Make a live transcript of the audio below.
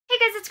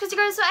Christy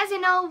girls, so as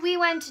you know, we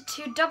went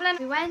to Dublin.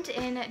 We went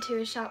into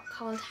a shop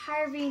called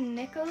Harvey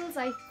Nichols,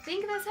 I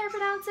think that's how I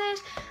pronounce it.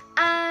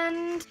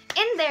 And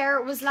in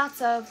there was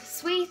lots of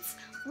sweets,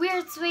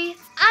 weird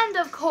sweets, and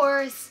of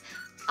course,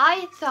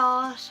 I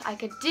thought I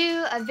could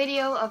do a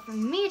video of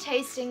me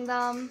tasting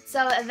them.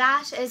 So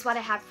that is what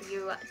I have for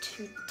you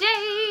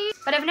today.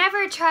 But I've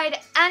never tried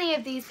any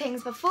of these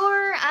things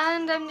before,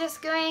 and I'm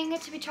just going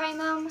to be trying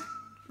them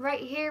right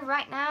here,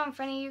 right now, in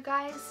front of you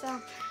guys. So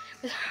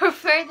without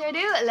further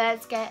ado,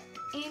 let's get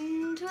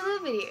into the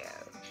video.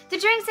 The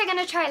drinks I'm going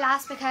to try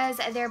last because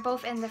they're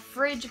both in the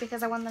fridge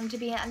because I want them to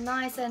be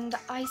nice and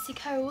icy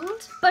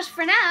cold. But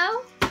for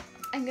now,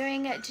 I'm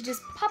going to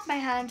just pop my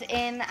hand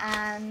in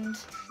and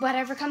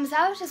whatever comes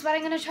out is what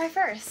I'm going to try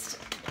first.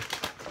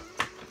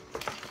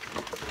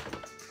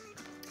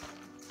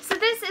 So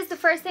this is the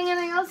first thing, and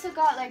I also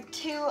got like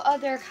two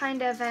other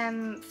kind of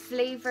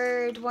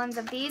flavoured ones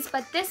of these,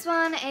 but this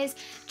one is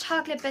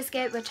chocolate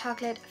biscuit with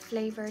chocolate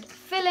flavoured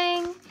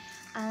filling,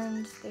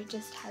 and they're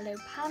just Hello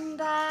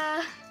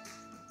Panda.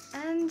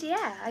 And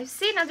yeah, I've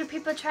seen other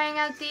people trying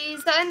out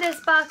these. So in this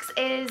box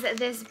is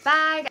this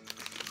bag.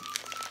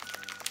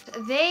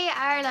 They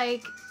are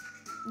like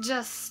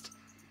just,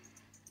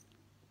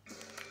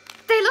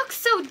 they look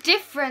so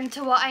different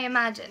to what I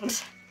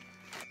imagined.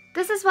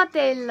 This is what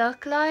they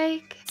look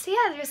like. So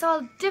yeah, there's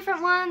all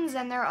different ones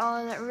and they're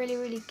all really,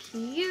 really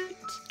cute.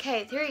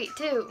 Okay, 3,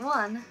 2,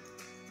 1.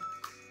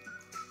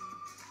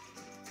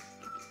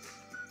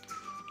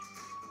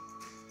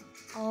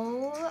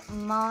 Oh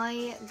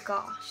my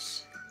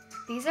gosh.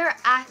 These are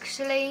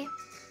actually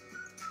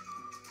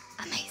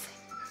amazing.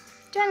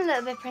 Do you want a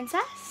little bit,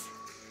 princess?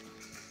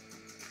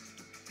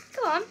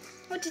 Go on,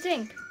 what do you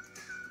think?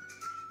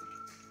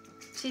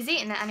 She's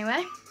eating it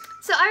anyway.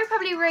 So I would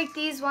probably rate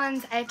these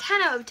ones a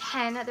 10 out of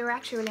 10. They were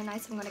actually really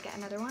nice. I'm going to get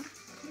another one.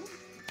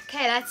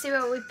 Okay, let's see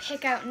what we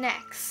pick out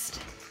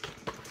next.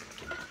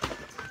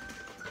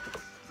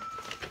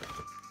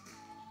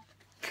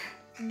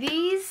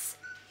 These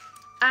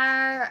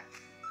are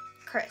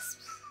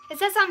crisps. It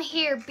says on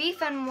here,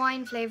 beef and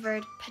wine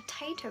flavoured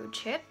potato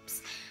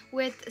chips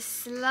with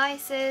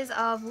slices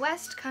of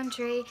West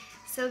Country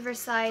silver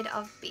side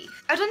of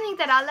beef. I don't think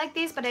that I'll like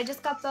these, but I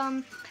just got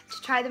them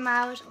to try them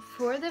out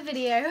for the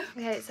video.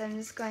 Okay, so I'm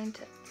just going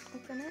to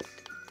open it.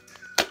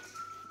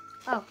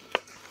 Oh.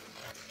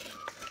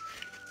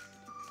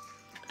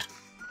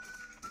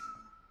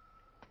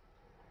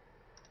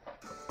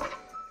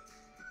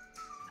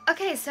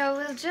 Okay, so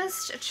we'll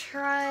just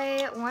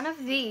try one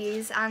of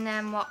these and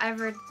then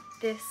whatever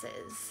this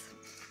is.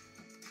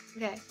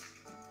 Okay.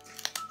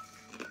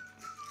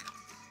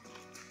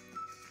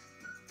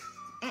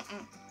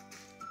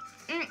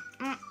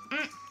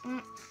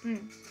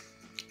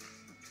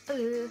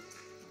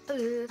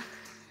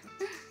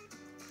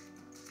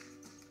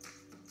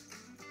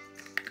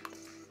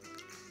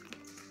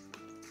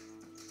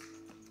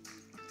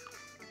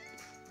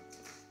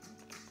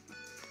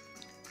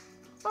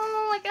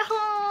 Oh my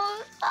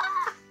god!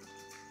 Ah,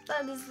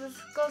 that is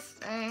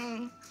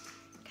disgusting.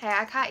 Okay,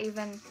 I can't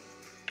even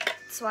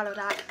swallow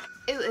that.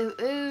 Ooh, ooh,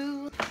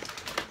 ooh.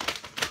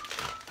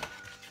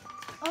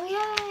 Oh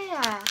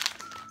yeah!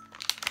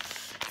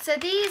 So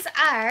these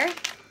are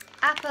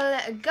apple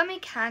gummy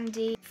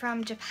candy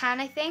from Japan,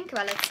 I think.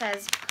 Well, it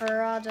says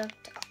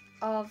product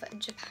of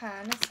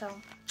Japan, so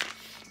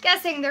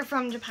guessing they're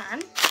from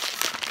Japan.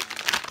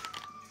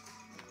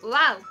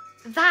 Wow,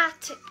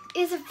 that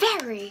is a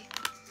very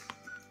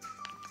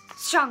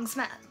strong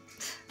smell.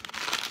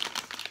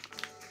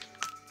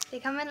 They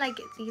come in like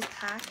these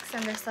packs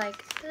and there's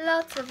like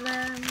lots of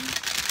them.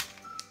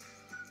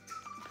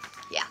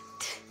 Yeah.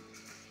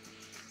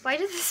 Why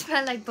does it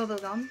smell like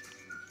bubblegum?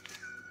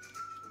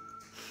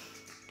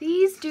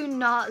 These do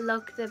not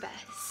look the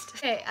best.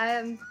 Okay,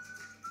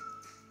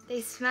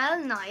 they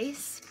smell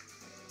nice.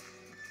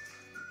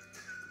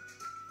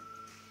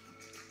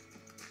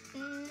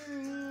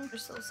 They're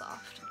so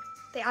soft.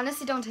 They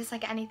honestly don't taste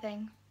like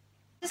anything.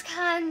 I just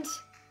can't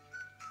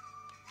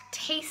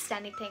taste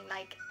anything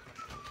like.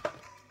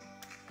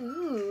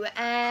 Ooh,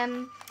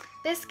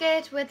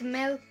 biscuit with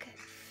milk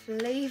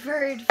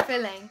flavoured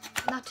filling.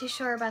 Not too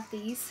sure about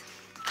these.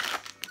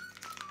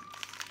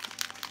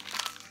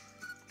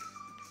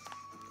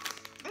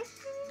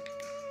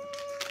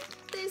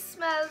 They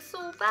smell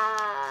so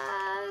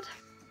bad.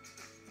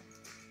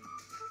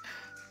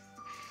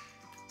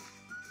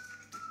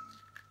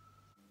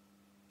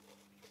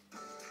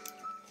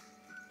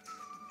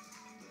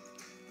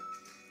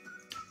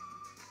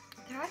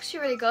 They're actually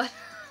really good.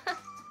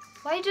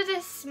 Why do they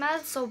smell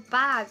so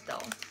bad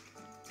though?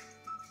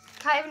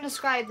 Can't even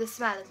describe the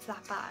smell, it's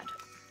that bad.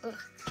 Ugh.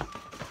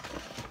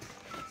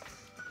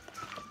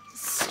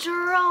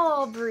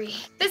 Strawberry.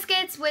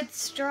 Biscuits with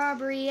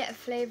strawberry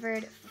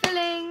flavoured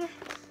filling.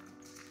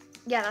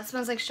 Yeah, that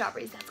smells like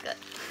strawberries, that's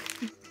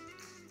good.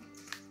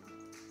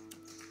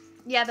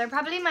 Yeah, they're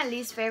probably my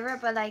least favourite,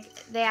 but like,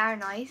 they are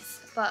nice.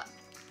 But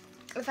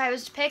if I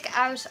was to pick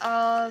out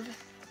of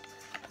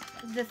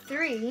the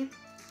three,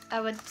 I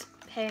would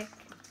pick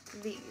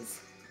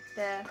these,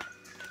 the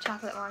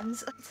chocolate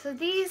ones. So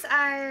these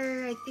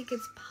are, I think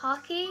it's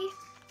Pocky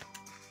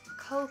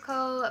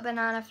Cocoa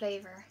Banana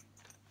Flavor.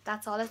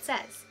 That's all it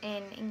says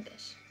in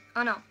English.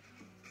 Oh no.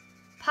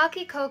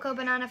 Pocky Cocoa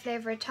Banana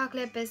Flavor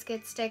chocolate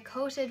biscuits stay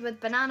coated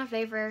with banana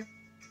flavor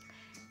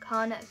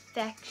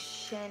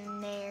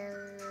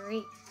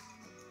confectionery.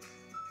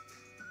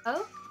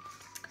 Oh.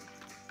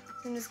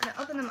 So I'm just going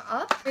to open them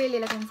up. Really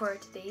looking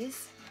forward to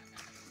these.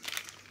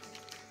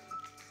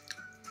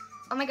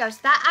 Oh my gosh,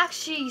 that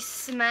actually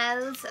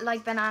smells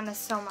like bananas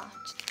so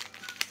much.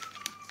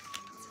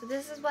 So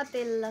this is what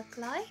they look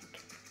like.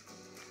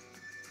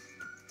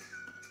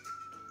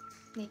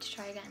 Need to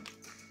try again.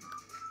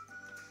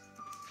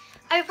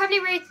 I would probably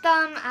rate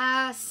them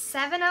a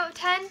 7 out of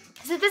 10.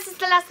 So this is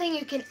the last thing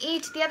you can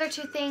eat. The other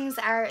two things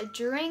are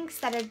drinks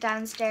that are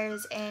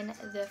downstairs in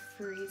the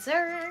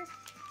freezer.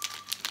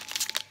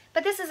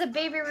 But this is a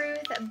Baby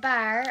Ruth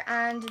bar,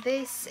 and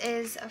this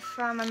is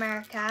from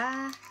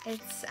America.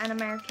 It's an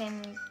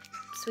American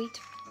sweet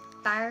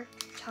bar,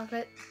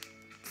 chocolate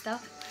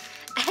stuff.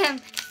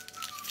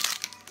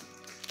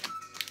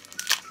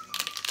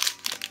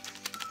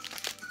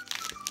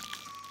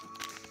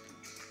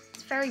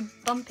 It's very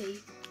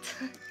bumpy.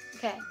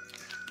 Okay.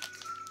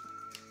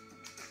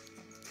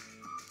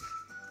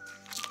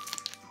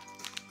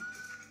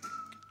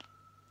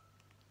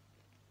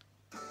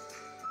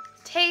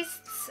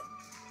 Tastes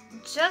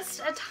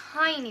just a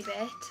tiny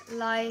bit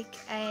like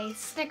a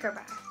Snicker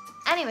bar.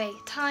 Anyway,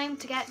 time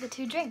to get the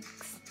two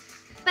drinks.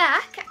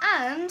 Back,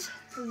 and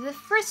the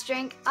first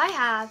drink I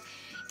have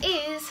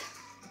is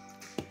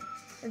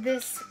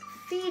this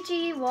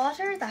Fiji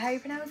water. Is that how you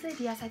pronounce it?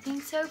 Yes, I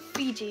think so.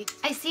 Fiji.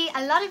 I see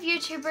a lot of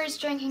YouTubers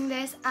drinking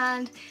this,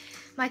 and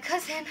my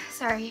cousin,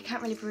 sorry, you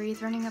can't really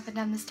breathe, running up and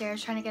down the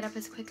stairs trying to get up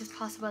as quick as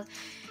possible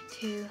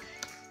to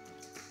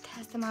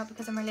test them out,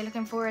 because I'm really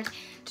looking forward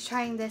to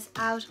trying this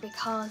out,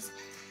 because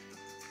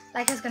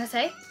like I was gonna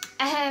say,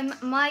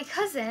 my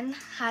cousin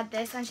had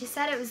this and she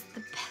said it was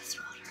the best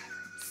water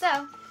ever. So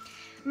I'm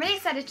really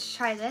excited to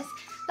try this.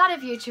 A lot of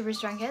YouTubers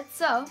drank it,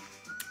 so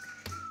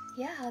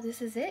yeah,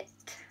 this is it.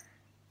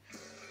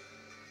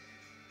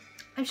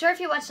 I'm sure if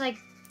you watch like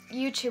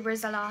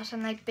YouTubers a lot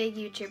and like big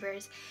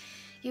YouTubers,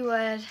 you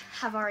would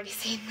have already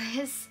seen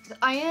this.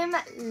 I am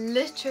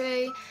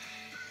literally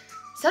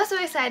so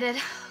excited.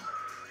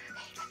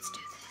 Okay, let's do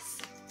this.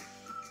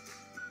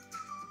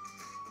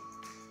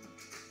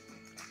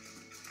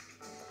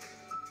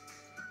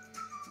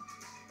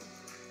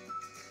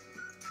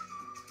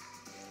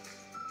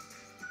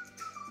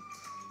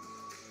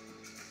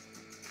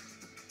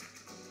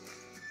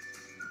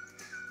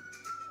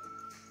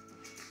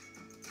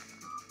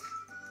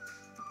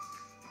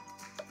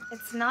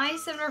 It's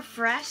nice and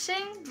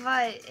refreshing,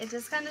 but it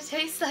just kind of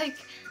tastes like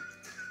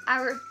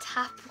our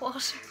tap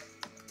water.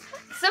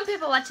 Some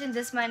people watching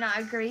this might not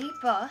agree,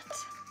 but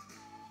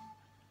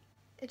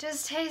it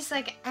just tastes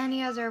like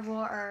any other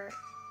water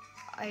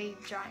I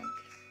drank.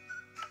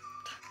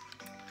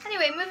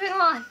 Anyway, moving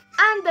on.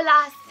 And the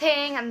last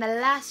thing and the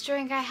last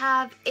drink I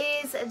have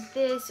is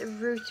this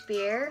root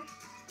beer.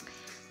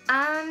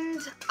 And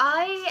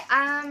I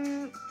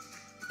am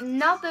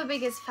not the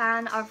biggest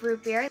fan of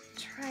root beer.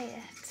 Try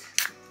it.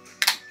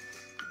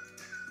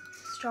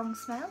 Strong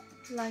smell.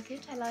 Like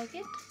it. I like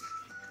it.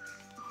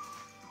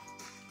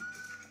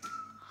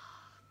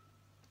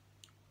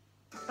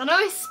 I know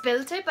I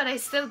spilt it, but I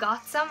still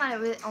got some, and it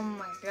was, oh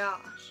my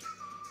gosh.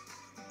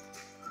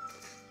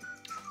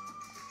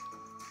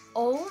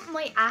 Oh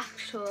my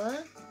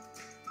actual.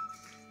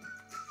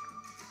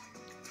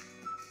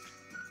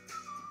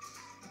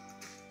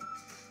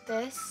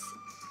 This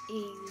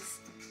is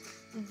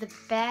the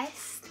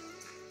best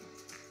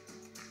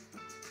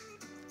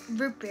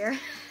root beer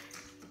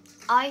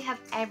I have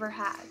ever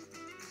had.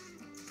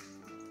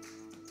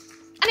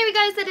 Anyway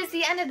guys, that is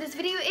the end of this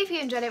video. If you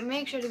enjoyed it,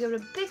 make sure to give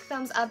it a big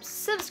thumbs up,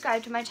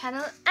 subscribe to my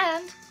channel,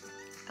 and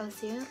I will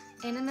see you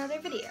in another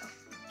video.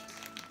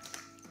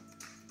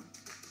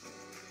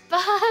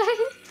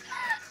 Bye!